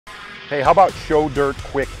Hey, how about show dirt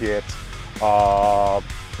quick hit?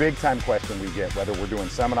 Big time question we get, whether we're doing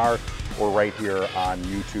seminars or right here on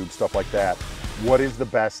YouTube, stuff like that. What is the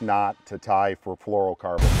best knot to tie for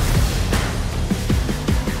fluorocarbon?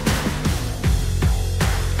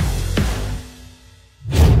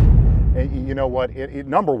 And you know what,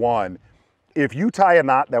 number one, if you tie a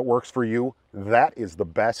knot that works for you, that is the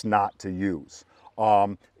best knot to use.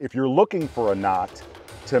 If you're looking for a knot,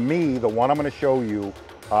 to me, the one I'm going to show you,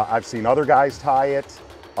 I've seen other guys tie it.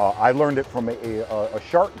 I learned it from a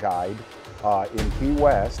shark guide in Key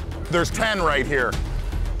West. There's 10 right here.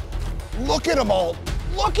 Look at them all.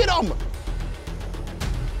 Look at them.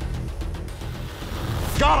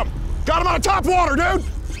 Got him. Got him out of top water, dude.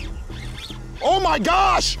 Oh my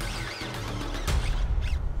gosh.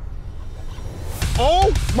 Oh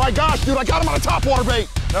my gosh, dude, I got him on a topwater bait.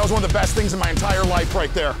 That was one of the best things in my entire life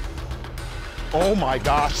right there. Oh my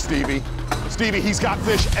gosh, Stevie. Stevie, he's got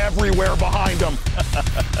fish everywhere behind him.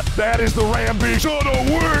 That is the ram beach on a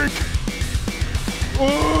week.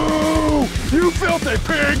 Ooh, you filthy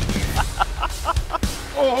pig.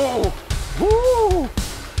 Oh, woo.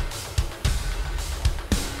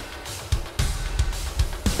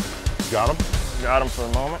 Got him? Got him for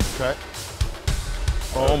a moment. Okay.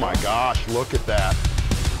 Oh my gosh, look at that.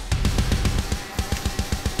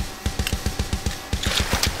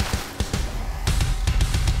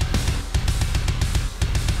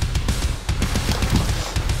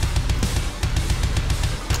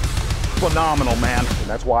 Phenomenal, man. And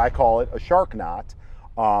that's why I call it a shark knot.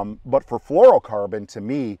 But for fluorocarbon, to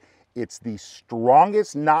me, it's the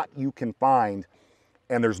strongest knot you can find,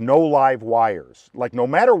 and there's no live wires. Like, no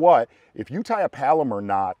matter what, if you tie a Palomar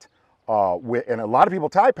knot, and a lot of people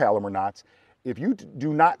tie Palomar knots, if you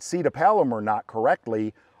do not seat a Palomar knot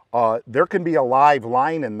correctly, there can be a live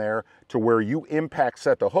line in there to where you impact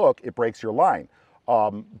set the hook, it breaks your line.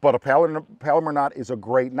 But a Palomar knot is a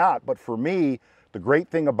great knot. But for me, the great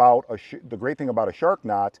thing about a shark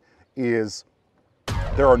knot is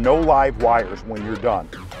there are no live wires when you're done.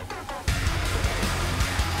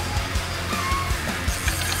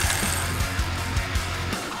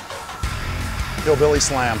 Hillbilly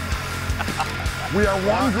slam. We are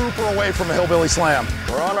one grouper away from a hillbilly slam.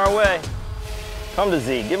 We're on our way. Come to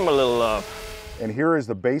Z, give him a little love. And here is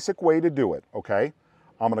the basic way to do it, okay?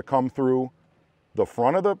 I'm gonna come through the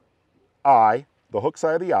front of the eye, the hook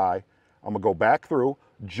side of the eye. I'm gonna go back through,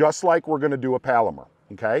 just like we're gonna do a Palomar,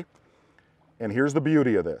 okay? And here's the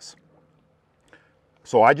beauty of this.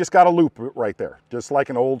 So I just got a loop right there, just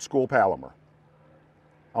like an old school Palomar.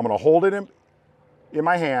 I'm gonna hold it in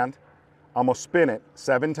my hand. I'm gonna spin it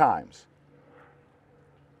 7 times.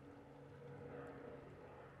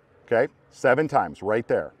 Okay, 7 times right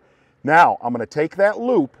there. Now, I'm gonna take that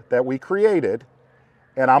loop that we created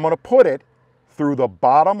and I'm gonna put it through the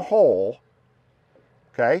bottom hole,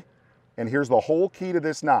 okay? And here's the whole key to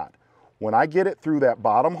this knot. When I get it through that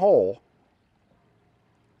bottom hole,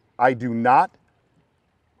 I do not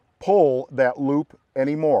pull that loop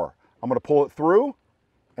anymore. I'm gonna pull it through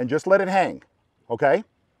and just let it hang, okay?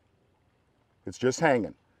 It's just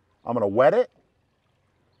hanging. I'm gonna wet it.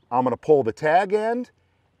 I'm gonna pull the tag end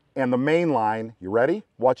and the main line. You ready?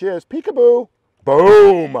 Watch this, peekaboo,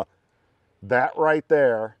 boom. That right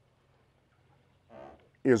there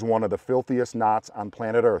is one of the filthiest knots on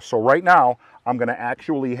planet Earth. So right now, I'm gonna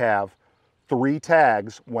actually have 3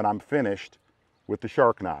 tags when I'm finished with the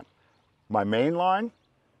shark knot. My main line,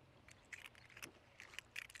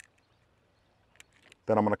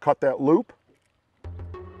 then I'm gonna cut that loop.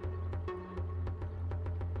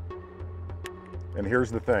 And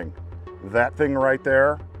here's the thing, that thing right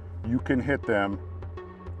there, you can hit them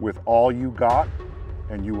with all you got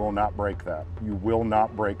and you will not break that. You will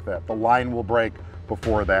not break that. The line will break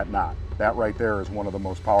before that knot. That right there is one of the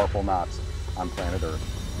most powerful knots on planet Earth.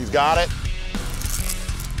 He's got it.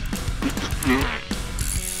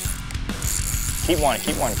 Keep one,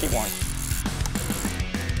 keep one, keep one.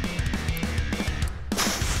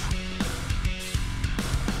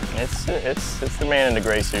 It's the man in the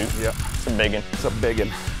gray suit. Yep. It's a biggin. It's a biggin.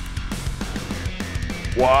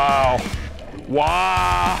 Wow.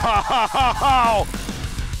 Wow.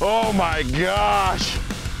 Oh my gosh.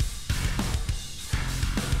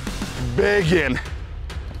 Biggin.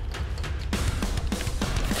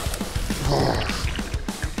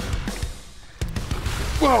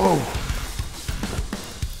 Whoa.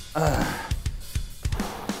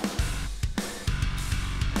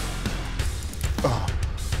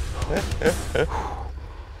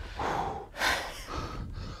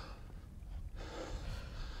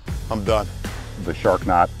 I'm done. The shark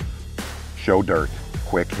knot, show dirt,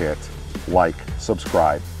 quick hit, like,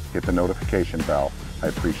 subscribe, hit the notification bell. I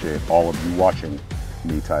appreciate all of you watching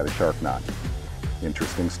me tie the shark knot.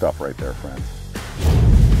 Interesting stuff right there, friends.